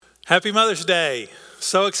Happy Mother's Day.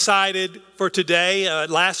 So excited for today.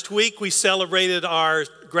 Last week we celebrated our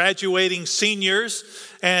graduating seniors,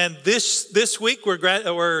 and this week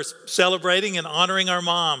we're celebrating and honoring our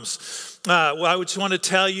moms. Well, I just want to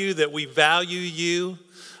tell you that we value you.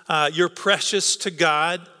 You're precious to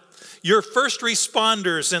God. You're first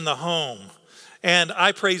responders in the home, and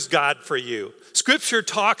I praise God for you. Scripture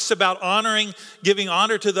talks about honoring, giving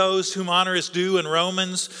honor to those whom honor is due in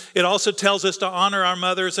Romans. It also tells us to honor our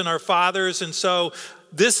mothers and our fathers. And so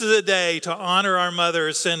this is a day to honor our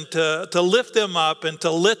mothers and to lift them up and to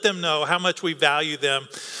let them know how much we value them.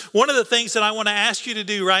 One of the things that I want to ask you to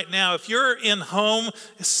do right now, if you're in home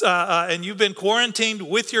and you've been quarantined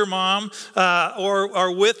with your mom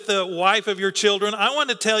or with the wife of your children, I want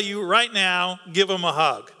to tell you right now, give them a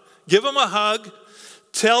hug. Give them a hug.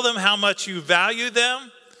 Tell them how much you value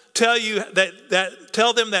them. Tell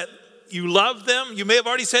them that you love them. You may have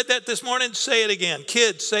already said that this morning. Say it again.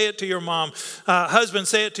 Kids, say it to your mom. Husband,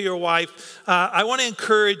 say it to your wife. I want to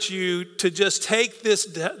encourage you to just take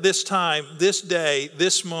this time, this day,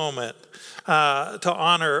 this moment to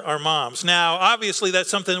honor our moms. Now, obviously, that's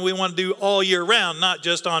something we want to do all year round, not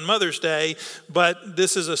just on Mother's Day, but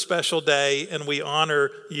this is a special day, and we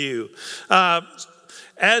honor you.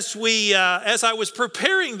 As I was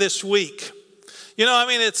preparing this week,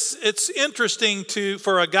 it's interesting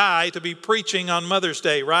for a guy to be preaching on Mother's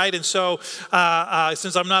Day, right? And so,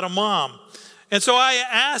 since I'm not a mom, and so I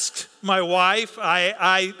asked my wife.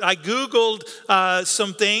 I Googled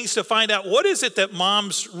some things to find out what is it that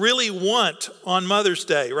moms really want on Mother's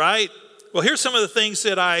Day, right? Well, here's some of the things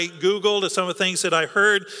that I Googled and some of the things that I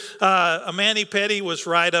heard. A mani-pedi was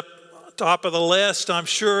right up top of the list. I'm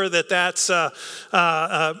sure that's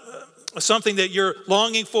something that you're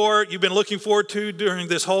longing for, you've been looking forward to during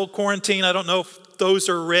this whole quarantine. I don't know if those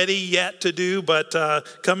are ready yet to do, but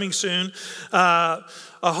coming soon. A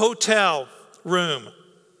hotel room,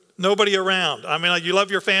 nobody around. I mean, you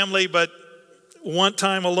love your family, but want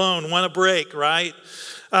time alone, want a break, right?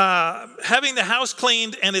 Having the house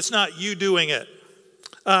cleaned and it's not you doing it.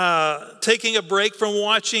 Taking a break from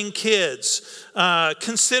watching kids,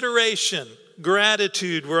 consideration,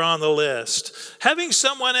 gratitude were on the list. Having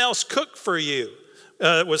someone else cook for you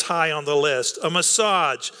was high on the list. A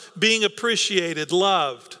massage, being appreciated,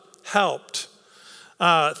 loved, helped,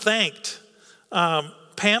 thanked,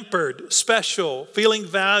 pampered, special, feeling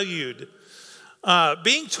valued,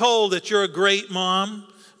 being told that you're a great mom,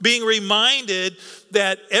 being reminded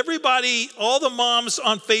that all the moms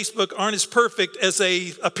on Facebook aren't as perfect as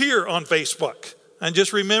they appear on Facebook. And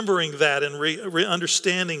just remembering that and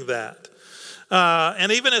understanding that.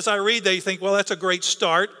 And even as I read that, you think, well, that's a great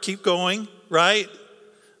start. Keep going, right?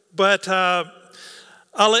 But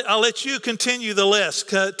I'll let you continue the list.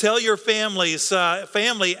 Tell your family,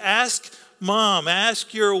 ask mom,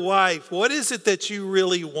 ask your wife, what is it that you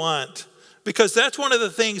really want? Because that's one of the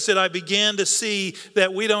things that I began to see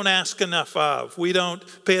that we don't ask enough of. We don't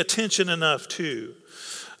pay attention enough to.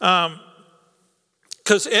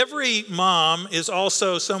 Because every mom is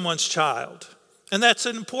also someone's child. And that's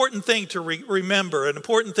an important thing to remember, an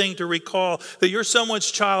important thing to recall, that you're someone's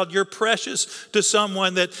child. You're precious to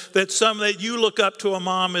someone that you look up to a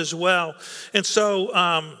mom as well. And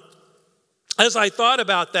so as I thought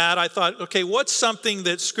about that, I thought, okay, what's something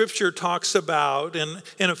that Scripture talks about? And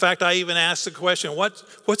in fact, I even asked the question,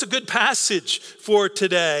 what's a good passage for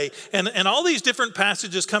today? And all these different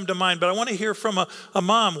passages come to mind, but I want to hear from a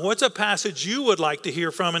mom. What's a passage you would like to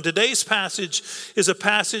hear from? And today's passage is a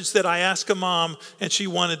passage that I asked a mom and she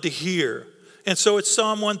wanted to hear. And so it's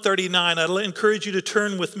Psalm 139. I'll encourage you to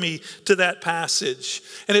turn with me to that passage.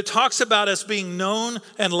 And it talks about us being known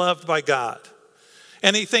and loved by God.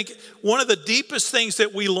 And I think one of the deepest things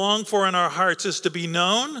that we long for in our hearts is to be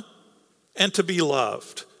known and to be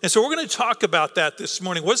loved. And so we're going to talk about that this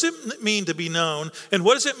morning. What does it mean to be known? And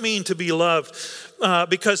what does it mean to be loved?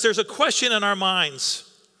 Because there's a question in our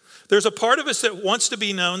minds. There's a part of us that wants to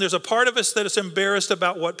be known. There's a part of us that is embarrassed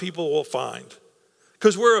about what people will find.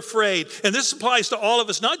 Because we're afraid. And this applies to all of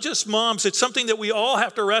us, not just moms. It's something that we all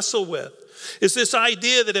have to wrestle with. Is this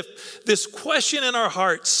idea that if this question in our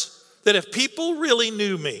hearts, that if people really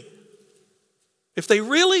knew me, if they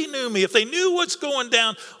really knew me, if they knew what's going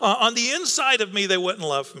down on the inside of me, they wouldn't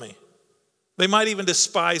love me. They might even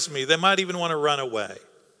despise me. They might even want to run away.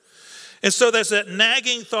 And so there's that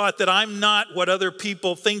nagging thought that I'm not what other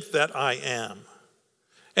people think that I am.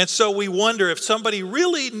 And so we wonder if somebody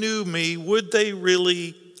really knew me, would they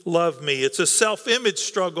really love me. It's a self-image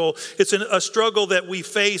struggle. It's a struggle that we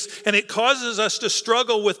face, and it causes us to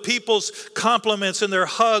struggle with people's compliments and their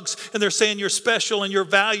hugs, and they're saying you're special and you're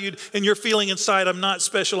valued, and you're feeling inside, I'm not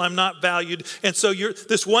special, I'm not valued. And so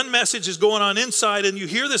this one message is going on inside, and you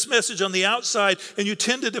hear this message on the outside, and you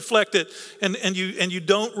tend to deflect it, and you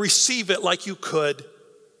don't receive it like you could.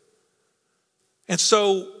 And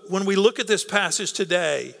so when we look at this passage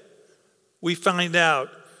today, we find out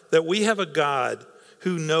that we have a God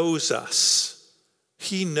who knows us.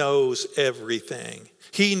 He knows everything.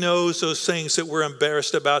 He knows those things that we're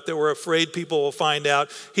embarrassed about, that we're afraid people will find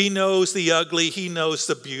out. He knows the ugly. He knows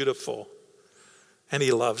the beautiful. And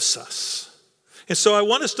he loves us. And so I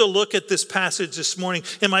want us to look at this passage this morning.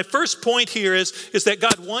 And my first point here is that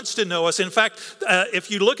God wants to know us. In fact,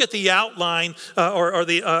 if you look at the outline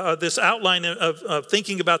this outline of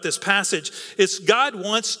thinking about this passage, it's God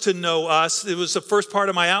wants to know us. It was the first part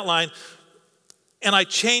of my outline. And I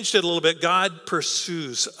changed it a little bit. God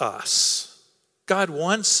pursues us. God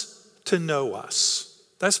wants to know us.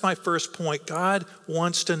 That's my first point. God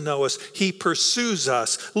wants to know us. He pursues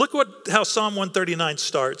us. Look how Psalm 139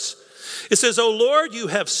 starts. It says, "O Lord, you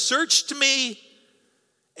have searched me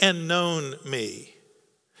and known me."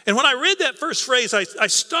 And when I read that first phrase, I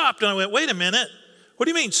stopped and I went, wait a minute. What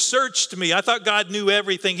do you mean searched me? I thought God knew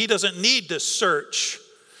everything. He doesn't need to search.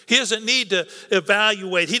 He doesn't need to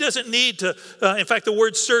evaluate. He doesn't need to, in fact, the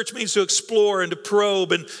word search means to explore and to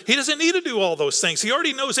probe. And he doesn't need to do all those things. He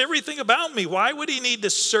already knows everything about me. Why would he need to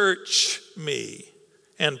search me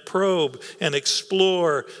and probe and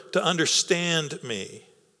explore to understand me?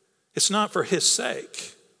 It's not for his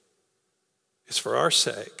sake. It's for our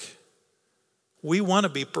sake. We want to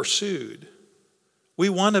be pursued. We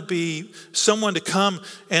want to be someone to come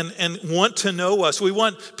and want to know us. We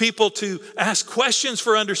want people to ask questions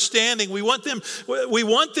for understanding. We want them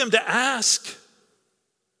to ask.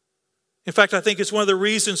 In fact, I think it's one of the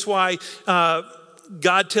reasons why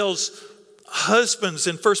God tells husbands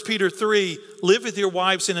in 1 Peter 3, live with your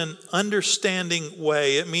wives in an understanding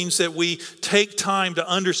way. It means that we take time to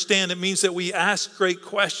understand. It means that we ask great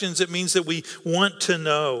questions. It means that we want to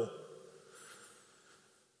know.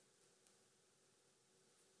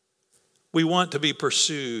 We want to be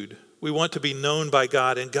pursued. We want to be known by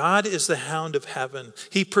God. And God is the hound of heaven.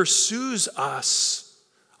 He pursues us.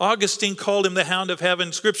 Augustine called him the hound of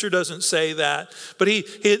heaven. Scripture doesn't say that. But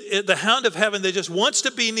the hound of heaven that just wants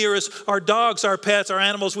to be near us, our dogs, our pets, our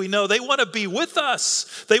animals we know, they want to be with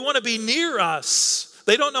us. They want to be near us.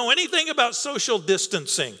 They don't know anything about social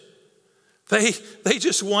distancing. They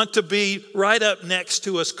just want to be right up next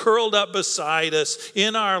to us, curled up beside us,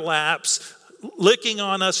 in our laps, licking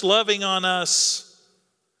on us, loving on us.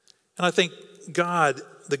 And I think God,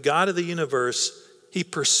 the God of the universe, he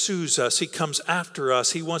pursues us. He comes after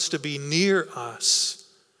us. He wants to be near us.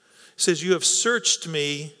 He says, you have searched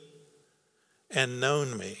me and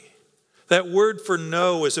known me. That word for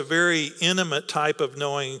know is a very intimate type of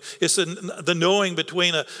knowing. It's the knowing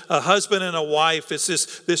between a husband and a wife. It's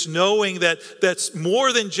this knowing that's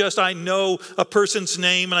more than just I know a person's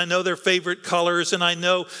name and I know their favorite colors and I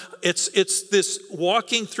know it's this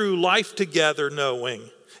walking through life together knowing.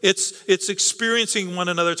 It's experiencing one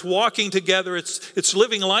another. It's walking together. It's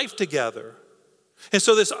living life together. And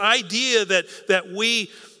so this idea that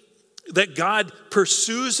God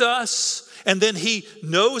pursues us and then he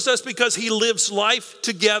knows us because he lives life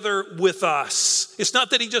together with us. It's not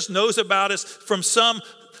that he just knows about us from some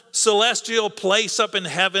celestial place up in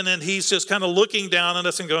heaven and he's just kind of looking down on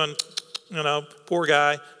us and going, poor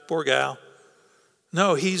guy, poor gal.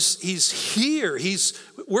 No, he's here.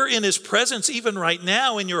 We're in his presence even right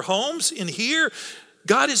now in your homes, in here.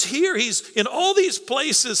 God is here. He's in all these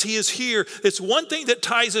places. He is here. It's one thing that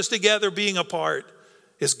ties us together being apart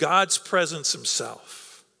is God's presence himself.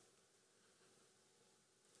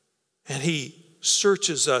 And he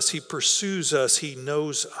searches us. He pursues us. He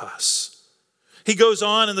knows us. He goes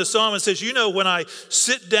on in the psalm and says, when I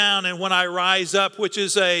sit down and when I rise up, which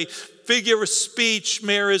is a figure of speech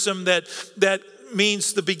merism that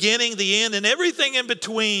means the beginning, the end, and everything in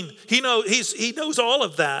between. He knows all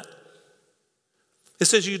of that. It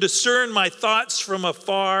says, you discern my thoughts from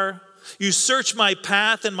afar. You search my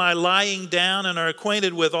path and my lying down and are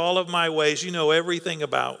acquainted with all of my ways. You know everything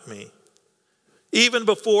about me. Even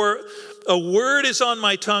before a word is on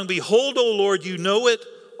my tongue, behold, O Lord, you know it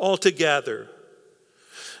altogether.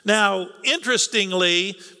 Now,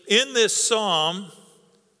 interestingly, in this psalm,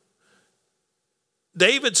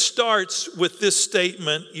 David starts with this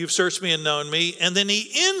statement, you've searched me and known me, and then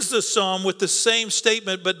he ends the psalm with the same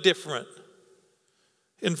statement but different.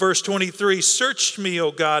 In verse 23, search me,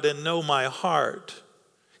 O God, and know my heart.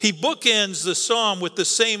 He bookends the psalm with the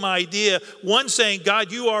same idea. One saying,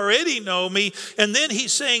 God, you already know me. And then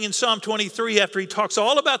he's saying in Psalm 23, after he talks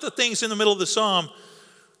all about the things in the middle of the psalm,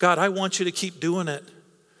 God, I want you to keep doing it.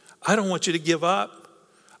 I don't want you to give up.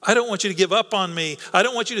 I don't want you to give up on me. I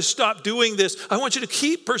don't want you to stop doing this. I want you to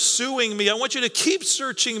keep pursuing me. I want you to keep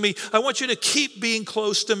searching me. I want you to keep being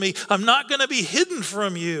close to me. I'm not going to be hidden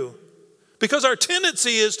from you. Because our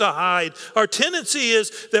tendency is to hide. Our tendency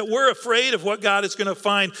is that we're afraid of what God is going to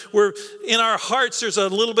find. We're in our hearts, there's a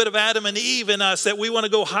little bit of Adam and Eve in us that we want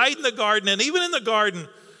to go hide in the garden. And even in the garden,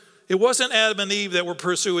 it wasn't Adam and Eve that were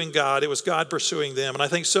pursuing God. It was God pursuing them. And I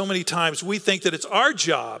think so many times we think that it's our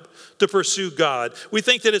job to pursue God. We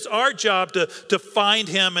think that it's our job to find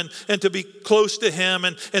him and to be close to him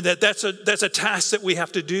and that's a task that we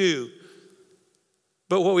have to do.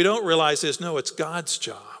 But what we don't realize is, no, it's God's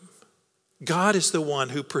job. God is the one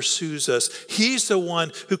who pursues us. He's the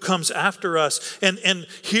one who comes after us. And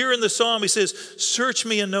here in the psalm, he says, search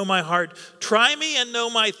me and know my heart. Try me and know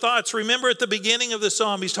my thoughts. Remember at the beginning of the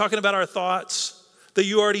psalm, he's talking about our thoughts, that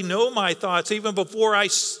you already know my thoughts. Even before I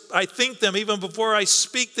think them, even before I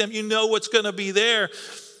speak them, you know what's going to be there.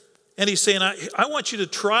 And he's saying, I want you to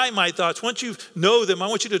try my thoughts. Once you know them, I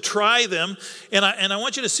want you to try them. And I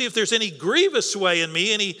want you to see if there's any grievous way in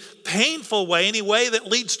me, any painful way, any way that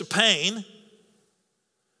leads to pain.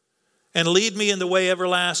 And lead me in the way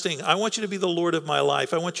everlasting. I want you to be the Lord of my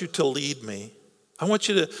life. I want you to lead me. I want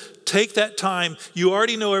you to take that time. You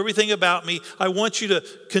already know everything about me. I want you to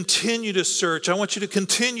continue to search. I want you to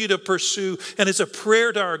continue to pursue. And it's a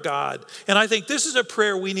prayer to our God. And I think this is a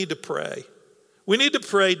prayer we need to pray. We need to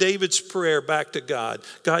pray David's prayer back to God.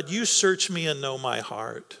 God, you search me and know my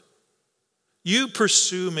heart. You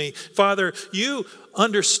pursue me. Father, you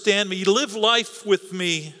understand me. You live life with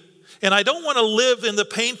me. And I don't want to live in the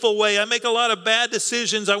painful way. I make a lot of bad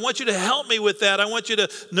decisions. I want you to help me with that. I want you to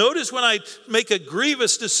notice when I make a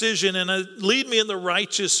grievous decision and lead me in the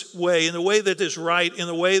righteous way, in the way that is right, in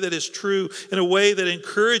the way that is true, in a way that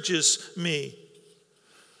encourages me.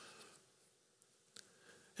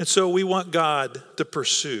 And so we want God to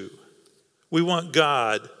pursue. We want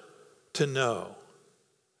God to know.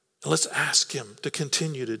 And let's ask him to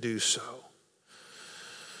continue to do so.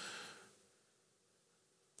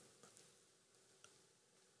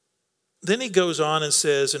 Then he goes on and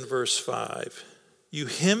says in verse 5, you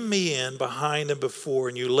hem me in behind and before,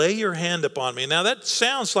 and you lay your hand upon me. Now that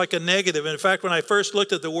sounds like a negative. In fact, when I first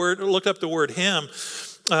looked up the word hem,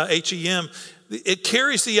 H-E-M, it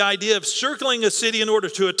carries the idea of circling a city in order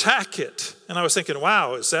to attack it. And I was thinking,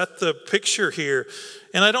 wow, is that the picture here?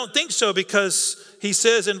 And I don't think so, because he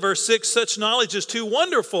says in verse 6, such knowledge is too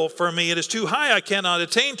wonderful for me. It is too high. I cannot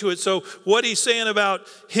attain to it. So what he's saying about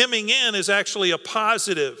hemming in is actually a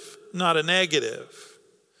positive, not a negative.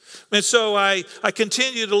 And so I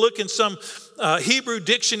continued to look in some Hebrew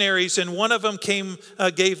dictionaries, and one of them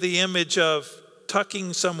gave the image of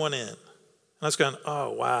tucking someone in. And I was going,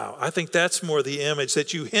 oh, wow. I think that's more the image,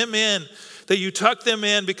 that you hem in, that you tuck them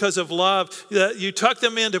in because of love, that you tuck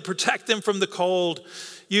them in to protect them from the cold.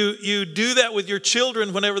 You do that with your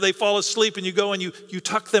children whenever they fall asleep, and you go and you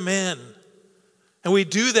tuck them in. And we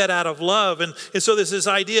do that out of love. And so there's this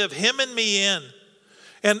idea of hemming me in.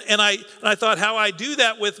 And I thought how I do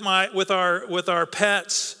that with our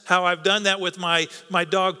pets, how I've done that with my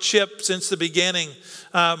dog Chip since the beginning.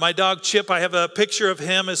 My dog Chip, I have a picture of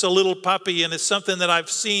him as a little puppy, and it's something that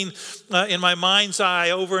I've seen in my mind's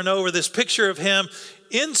eye over and over. This picture of him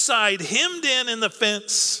inside, hemmed in the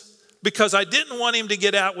fence, because I didn't want him to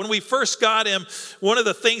get out. When we first got him, one of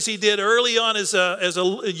the things he did early on as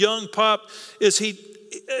a young pup is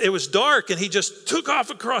it was dark, and he just took off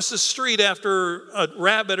across the street after a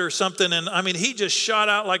rabbit or something. And I mean, he just shot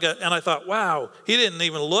out and I thought, wow, he didn't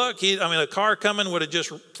even look. A car coming would have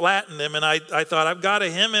just flattened him. And I thought, I've got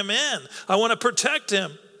to hem him in. I want to protect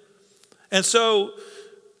him. And so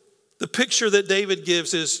the picture that David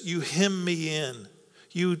gives is, you hem me in.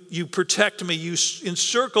 You protect me. You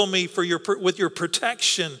encircle me with your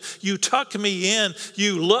protection. You tuck me in.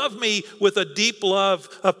 You love me with a deep love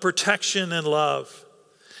of protection and love.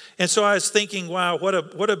 And so I was thinking, wow, what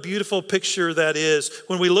a beautiful picture that is.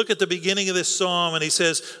 When we look at the beginning of this psalm, and he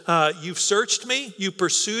says, you've searched me, you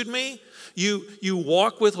pursued me, you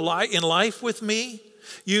walk in life with me.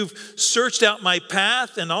 You've searched out my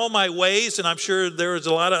path and all my ways, and I'm sure there was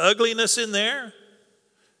a lot of ugliness in there,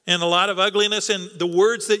 and a lot of ugliness in the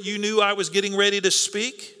words that you knew I was getting ready to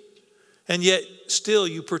speak. And yet still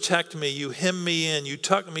you protect me, you hem me in, you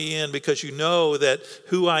tuck me in, because you know that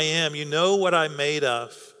who I am, you know what I'm made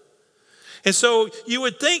of. And so you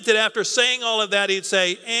would think that after saying all of that, he'd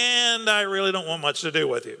say, and I really don't want much to do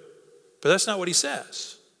with you. But that's not what he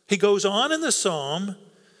says. He goes on in the psalm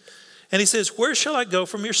and he says, where shall I go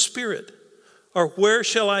from your spirit? Or where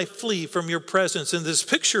shall I flee from your presence? And this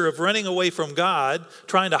picture of running away from God,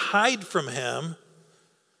 trying to hide from him.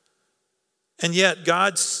 And yet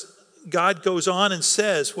God goes on and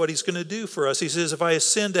says what he's going to do for us. He says, if I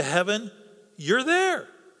ascend to heaven, you're there.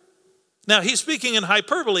 Now, he's speaking in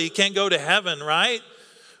hyperbole. He can't go to heaven, right?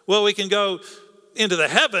 Well, we can go into the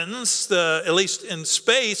heavens, at least in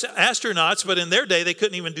space, astronauts, but in their day, they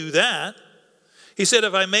couldn't even do that. He said,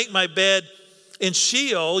 if I make my bed in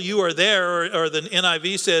Sheol, you are there, or the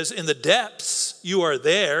NIV says, in the depths, you are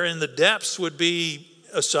there. And the depths would be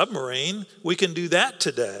a submarine. We can do that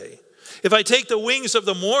today. If I take the wings of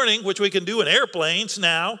the morning, which we can do in airplanes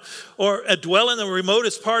now, or dwell in the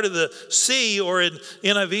remotest part of the sea, or in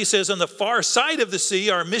NIV says on the far side of the sea,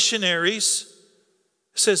 our missionaries,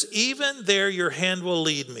 says, even there your hand will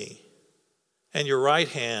lead me, and your right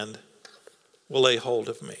hand will lay hold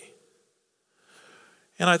of me.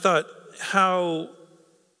 And I thought how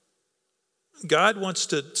God wants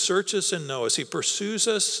to search us and know us. He pursues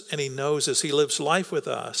us and he knows us. He lives life with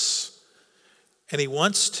us. And he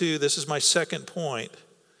wants to, this is my second point,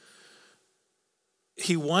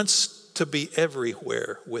 he wants to be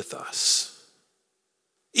everywhere with us.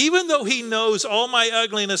 Even though he knows all my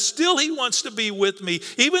ugliness, still he wants to be with me.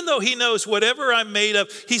 Even though he knows whatever I'm made of,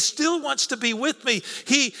 he still wants to be with me.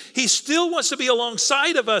 He still wants to be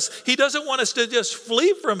alongside of us. He doesn't want us to just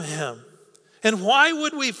flee from him. And why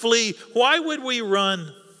would we flee? Why would we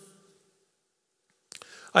run?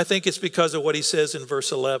 I think it's because of what he says in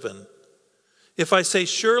verse 11. If I say,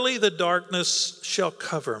 surely the darkness shall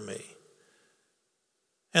cover me,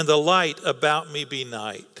 and the light about me be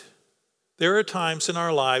night. There are times in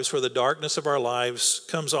our lives where the darkness of our lives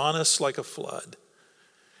comes on us like a flood.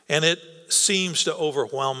 And it seems to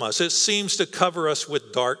overwhelm us. It seems to cover us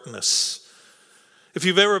with darkness. If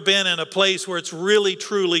you've ever been in a place where it's really,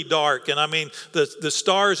 truly dark, and I mean, the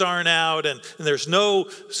stars aren't out and there's no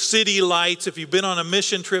city lights. If you've been on a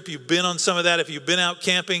mission trip, you've been on some of that. If you've been out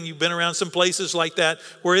camping, you've been around some places like that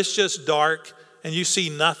where it's just dark and you see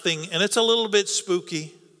nothing and it's a little bit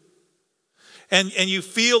spooky. And you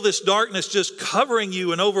feel this darkness just covering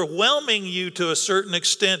you and overwhelming you to a certain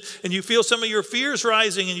extent. And you feel some of your fears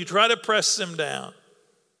rising and you try to press them down.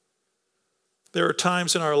 There are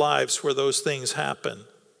times in our lives where those things happen.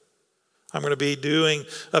 I'm going to be doing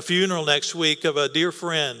a funeral next week of a dear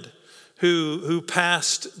friend who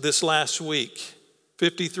passed this last week,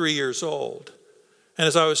 53 years old. And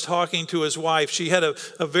as I was talking to his wife, she had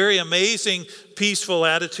a very amazing, peaceful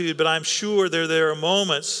attitude, but I'm sure there are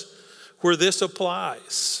moments where this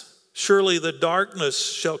applies. Surely the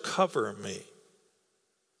darkness shall cover me.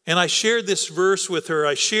 And I shared this verse with her.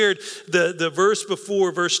 I shared the verse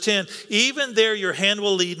before, verse 10. Even there your hand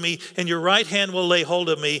will lead me, and your right hand will lay hold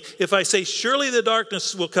of me. If I say, surely the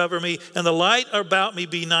darkness will cover me, and the light about me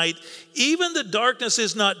be night, even the darkness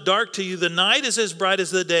is not dark to you. The night is as bright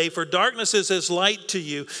as the day, for darkness is as light to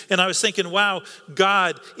you. And I was thinking, wow,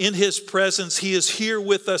 God, in his presence, he is here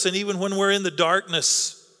with us. And even when we're in the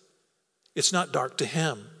darkness, it's not dark to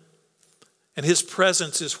him. And his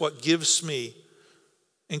presence is what gives me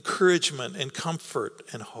encouragement and comfort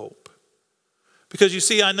and hope. Because you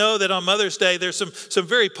see, I know that on Mother's Day, there's some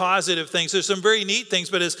very positive things. There's some very neat things.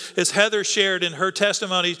 But as Heather shared in her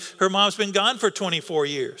testimony, her mom's been gone for 24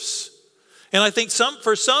 years. And I think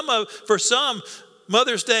for some,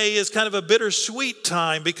 Mother's Day is kind of a bittersweet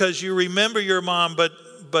time because you remember your mom, but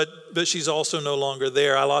she's also no longer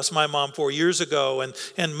there. I lost my mom 4 years ago,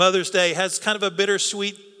 and Mother's Day has kind of a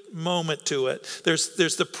bittersweet moment to it.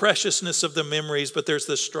 There's the preciousness of the memories, but there's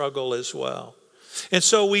the struggle as well. And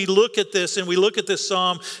so we look at this, and we look at this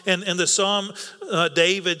psalm, and the psalm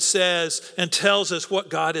David says and tells us what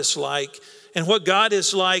God is like. And what God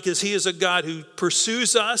is like is he is a God who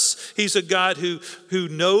pursues us. He's a God who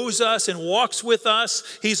knows us and walks with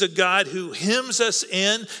us. He's a God who hems us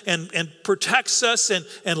in and protects us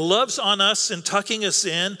and loves on us and tucking us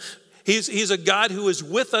in. He's a God who is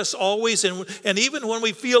with us always. And even when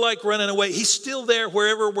we feel like running away, he's still there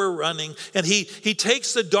wherever we're running. And he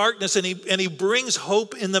takes the darkness and he brings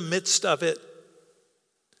hope in the midst of it.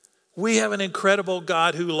 We have an incredible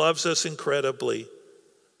God who loves us incredibly.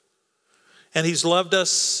 And he's loved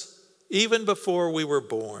us even before we were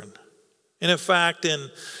born. And in fact, in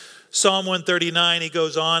Psalm 139, he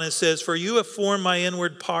goes on and says, for you have formed my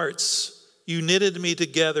inward parts. You knitted me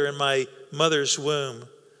together in my mother's womb.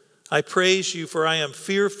 I praise you, for I am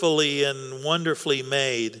fearfully and wonderfully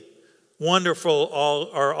made. Wonderful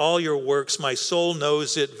are all your works. My soul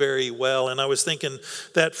knows it very well. And I was thinking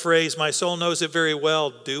that phrase, my soul knows it very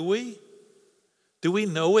well. Do we? Do we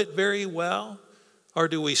know it very well? Or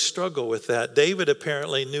do we struggle with that? David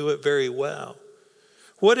apparently knew it very well.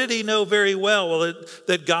 What did he know very well? Well,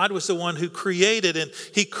 that God was the one who created, and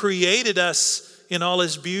he created us in all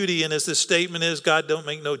his beauty. And as the statement is, God don't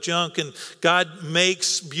make no junk, and God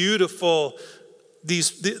makes beautiful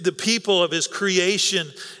the people of his creation.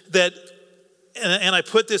 That, and I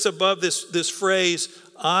put this above this phrase,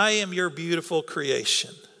 I am your beautiful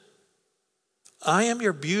creation. I am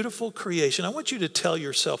your beautiful creation. I want you to tell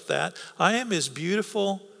yourself that. I am his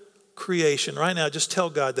beautiful creation. Right now, just tell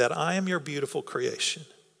God that. I am your beautiful creation.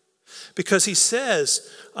 Because he says,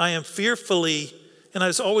 I am fearfully, and I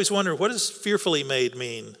was always wondering, what does fearfully made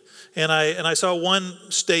mean? And I saw one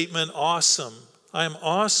statement, awesome. I am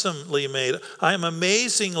awesomely made. I am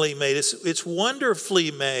amazingly made. It's wonderfully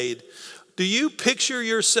made. Do you picture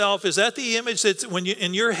yourself, is that the image that's when you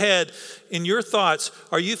in your head, in your thoughts,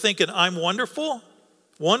 are you thinking, I'm wonderful?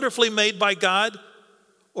 Wonderfully made by God?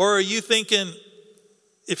 Or are you thinking,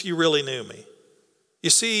 if you really knew me? You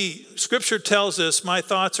see, Scripture tells us my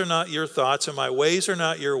thoughts are not your thoughts and my ways are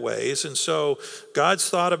not your ways. And so God's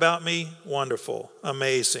thought about me, wonderful,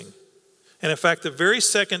 amazing. And in fact, the very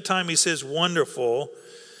second time he says wonderful,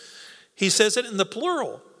 he says it in the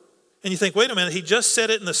plural. And you think, wait a minute, he just said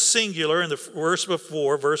it in the singular in the verse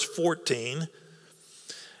before, verse 14.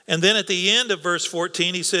 And then at the end of verse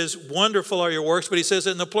 14, he says, wonderful are your works, but he says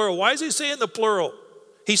it in the plural. Why does he say it in the plural?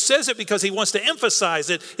 He says it because he wants to emphasize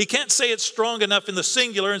it. He can't say it strong enough in the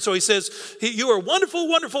singular, and so he says, you are wonderful,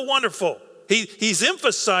 wonderful, wonderful. He's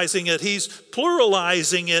emphasizing it. He's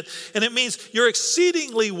pluralizing it, and it means you're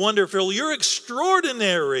exceedingly wonderful. You're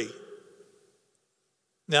extraordinary.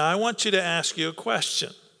 Now, I want you to ask you a question.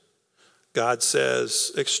 God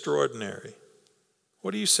says extraordinary.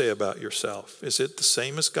 What do you say about yourself? Is it the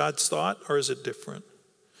same as God's thought, or is it different?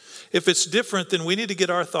 If it's different, then we need to get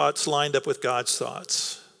our thoughts lined up with God's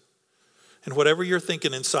thoughts. And whatever you're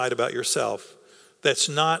thinking inside about yourself that's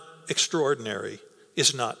not extraordinary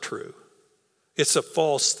is not true. It's a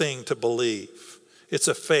false thing to believe. It's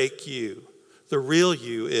a fake you. The real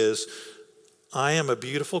you is, I am a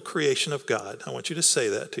beautiful creation of God. I want you to say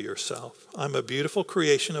that to yourself. I'm a beautiful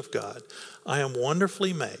creation of God. I am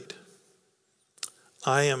wonderfully made.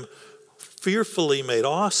 I am fearfully made,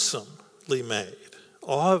 awesomely made.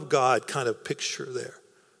 Awe of God kind of picture there.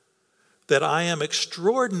 That I am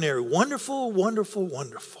extraordinary, wonderful, wonderful,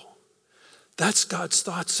 wonderful. That's God's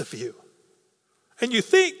thoughts of you. And you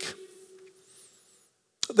think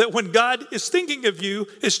that when God is thinking of you,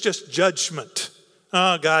 it's just judgment.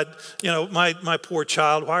 Oh, God, my poor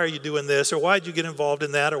child, why are you doing this? Or why did you get involved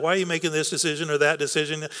in that? Or why are you making this decision or that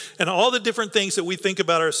decision? And all the different things that we think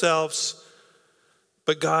about ourselves.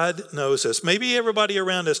 But God knows us. Maybe everybody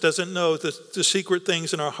around us doesn't know the secret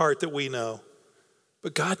things in our heart that we know.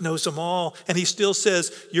 But God knows them all. And he still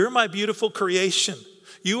says, you're my beautiful creation.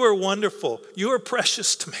 You are wonderful. You are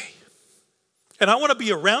precious to me. And I want to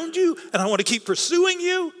be around you, and I want to keep pursuing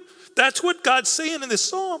you. That's what God's saying in this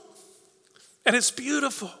psalm. And it's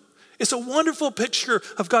beautiful. It's a wonderful picture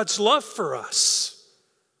of God's love for us.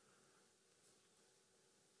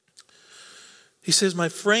 He says, my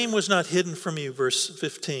frame was not hidden from you, verse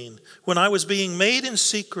 15. When I was being made in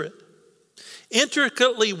secret,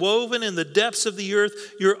 intricately woven in the depths of the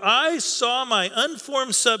earth, your eyes saw my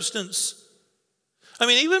unformed substance. I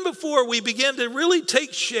mean, even before we began to really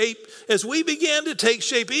take shape, as we began to take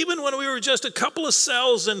shape, even when we were just a couple of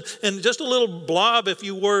cells and just a little blob, if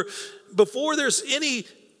you were, before there's any,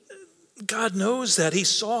 God knows that. He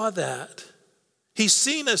saw that. He's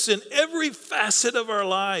seen us in every facet of our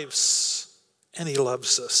lives. And he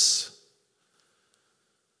loves us.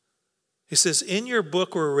 He says, in your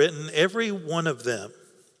book were written, every one of them,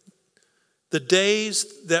 the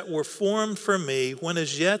days that were formed for me, when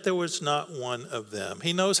as yet there was not one of them.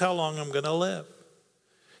 He knows how long I'm going to live.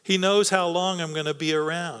 He knows how long I'm going to be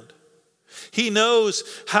around. He knows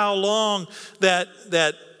how long that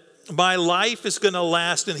my life is going to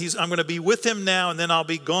last, and I'm going to be with him now, and then I'll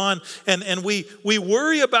be gone. And we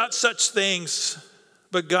worry about such things,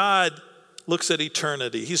 but God looks at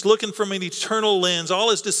eternity. He's looking from an eternal lens. All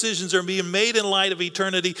his decisions are being made in light of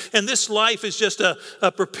eternity. And this life is just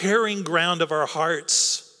a preparing ground of our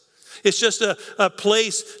hearts. It's just a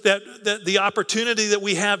place that the opportunity that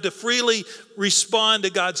we have to freely respond to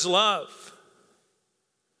God's love.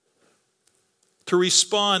 To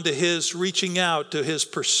respond to his reaching out, to his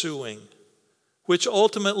pursuing, which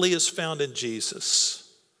ultimately is found in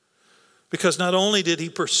Jesus. Because not only did he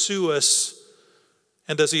pursue us,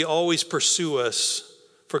 and does he always pursue us,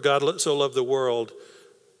 for God so loved the world,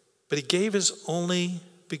 but he gave his only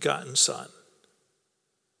begotten Son.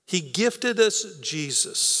 He gifted us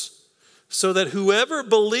Jesus so that whoever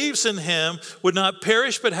believes in him would not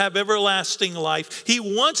perish but have everlasting life. He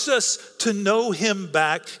wants us to know him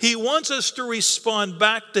back. He wants us to respond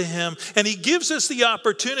back to him, and he gives us the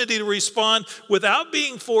opportunity to respond without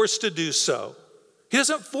being forced to do so. He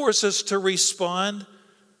doesn't force us to respond.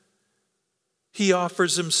 He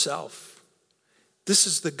offers himself. This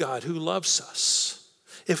is the God who loves us.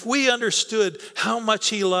 If we understood how much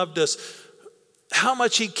he loved us, how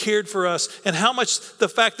much he cared for us, and how much the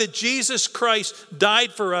fact that Jesus Christ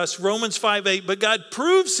died for us, Romans 5:8, but God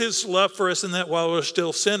proves his love for us in that while we're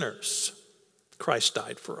still sinners, Christ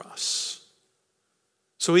died for us.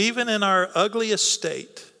 So even in our ugliest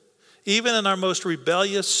state, even in our most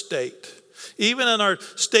rebellious state, even in our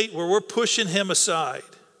state where we're pushing him aside,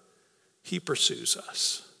 he pursues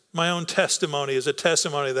us. My own testimony is a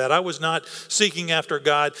testimony of that. I was not seeking after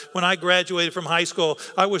God. When I graduated from high school,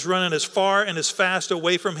 I was running as far and as fast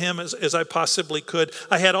away from him as I possibly could.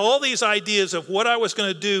 I had all these ideas of what I was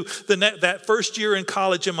going to do that first year in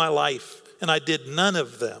college in my life, and I did none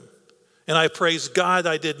of them. And I praise God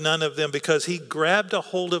I did none of them, because he grabbed a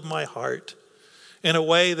hold of my heart in a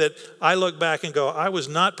way that I look back and go, I was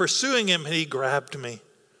not pursuing him, and he grabbed me.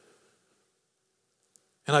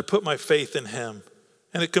 And I put my faith in him.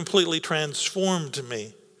 And it completely transformed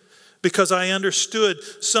me, because I understood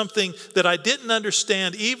something that I didn't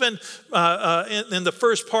understand even in the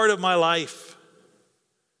first part of my life.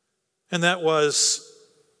 And that was,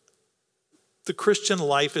 the Christian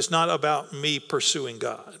life is not about me pursuing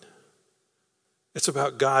God. It's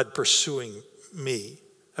about God pursuing me,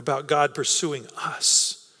 about God pursuing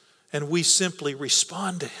us. And we simply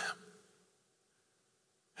respond to him.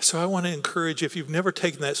 So I want to encourage you, if you've never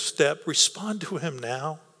taken that step, respond to him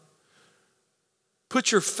now.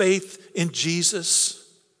 Put your faith in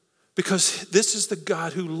Jesus, because this is the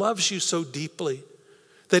God who loves you so deeply,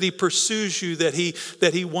 that he pursues you, that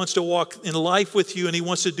he wants to walk in life with you, and he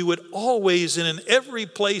wants to do it always and in every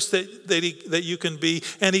place that you can be.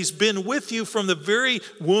 And he's been with you from the very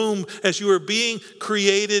womb as you were being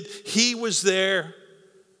created. He was there,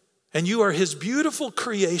 and you are his beautiful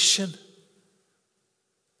creation.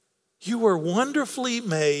 You were wonderfully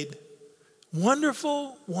made.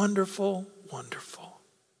 Wonderful, wonderful, wonderful.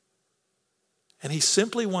 And he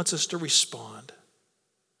simply wants us to respond.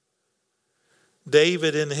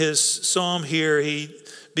 David, in his psalm here, he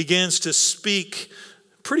begins to speak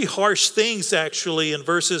pretty harsh things, actually, in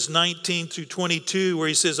verses 19 through 22, where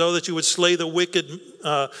he says, oh, that you would slay the wicked,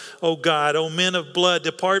 O God, O men of blood,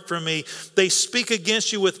 depart from me. They speak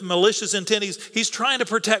against you with malicious intent. He's trying to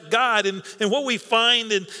protect God. And what we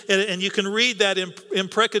find, and you can read that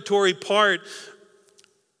imprecatory part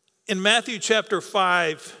in Matthew chapter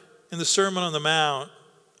 5, in the Sermon on the Mount,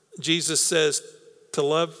 Jesus says to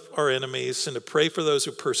love our enemies and to pray for those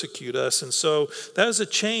who persecute us. And so that is a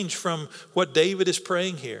change from what David is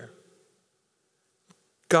praying here.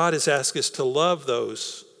 God has asked us to love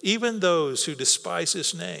those, even those who despise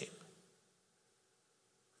his name.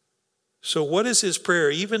 So what is his prayer?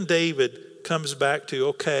 Even David comes back to,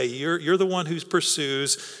 okay, you're the one who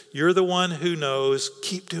pursues. You're the one who knows.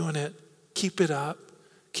 Keep doing it. Keep it up.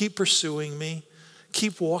 Keep pursuing me.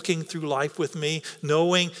 Keep walking through life with me,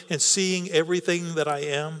 knowing and seeing everything that I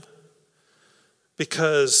am.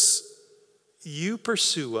 Because you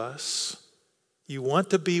pursue us. You want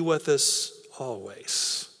to be with us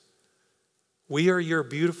always. We are your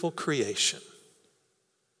beautiful creation.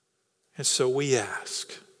 And so we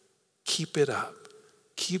ask, keep it up.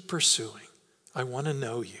 Keep pursuing. I want to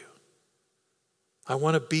know you. I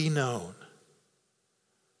want to be known.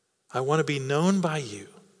 I want to be known by you.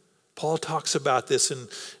 Paul talks about this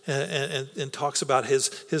and talks about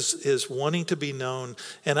his wanting to be known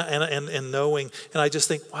and knowing. And I just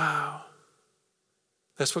think, wow,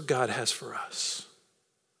 that's what God has for us.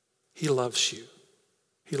 He loves you.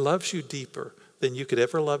 He loves you deeper than you could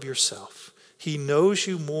ever love yourself. He knows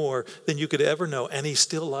you more than you could ever know, and he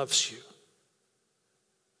still loves you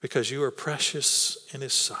because you are precious in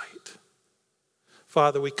his sight.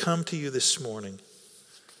 Father, we come to you this morning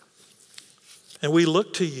and we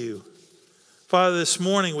look to you. Father, this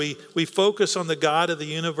morning we focus on the God of the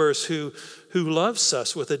universe who loves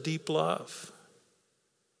us with a deep love,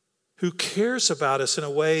 who cares about us in a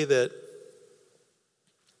way that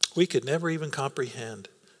we could never even comprehend.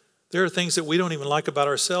 There are things that we don't even like about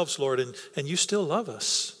ourselves, Lord, and you still love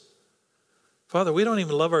us. Father, we don't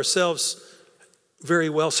even love ourselves very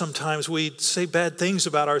well sometimes. We say bad things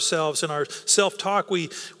about ourselves. In our self-talk, we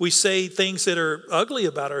say things that are ugly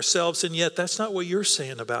about ourselves, and yet that's not what you're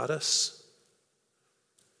saying about us.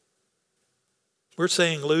 We're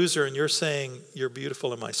saying loser, and you're saying you're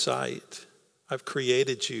beautiful in my sight. I've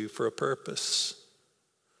created you for a purpose.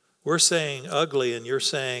 We're saying ugly and you're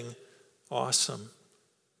saying awesome,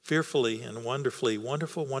 fearfully and wonderfully,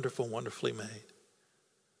 wonderful, wonderful, wonderfully made.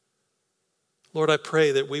 Lord, I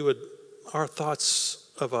pray that our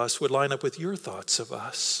thoughts of us would line up with your thoughts of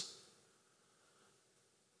us.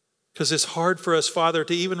 Because it's hard for us, Father,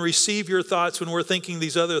 to even receive your thoughts when we're thinking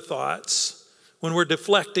these other thoughts, when we're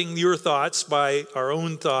deflecting your thoughts by our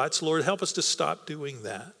own thoughts. Lord, help us to stop doing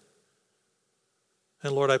that.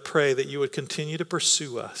 And Lord, I pray that you would continue to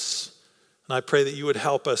pursue us. And I pray that you would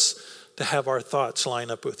help us to have our thoughts line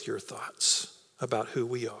up with your thoughts about who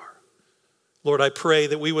we are. Lord, I pray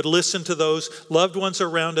that we would listen to those loved ones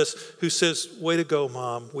around us who says, way to go,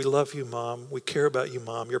 Mom. We love you, Mom. We care about you,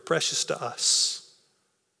 Mom. You're precious to us.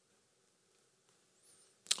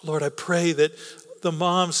 Lord, I pray that the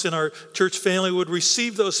moms in our church family would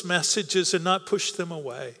receive those messages and not push them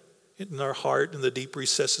away in their heart, in the deep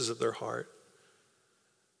recesses of their heart.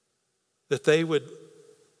 That they would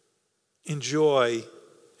enjoy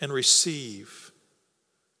and receive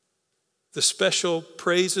the special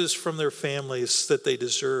praises from their families that they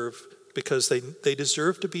deserve, because they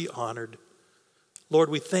deserve to be honored. Lord,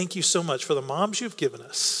 we thank you so much for the moms you've given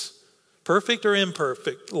us. Perfect or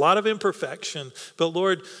imperfect, a lot of imperfection. But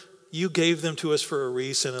Lord, you gave them to us for a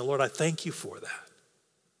reason. And Lord, I thank you for that.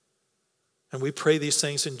 And we pray these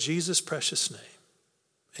things in Jesus' precious name.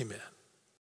 Amen.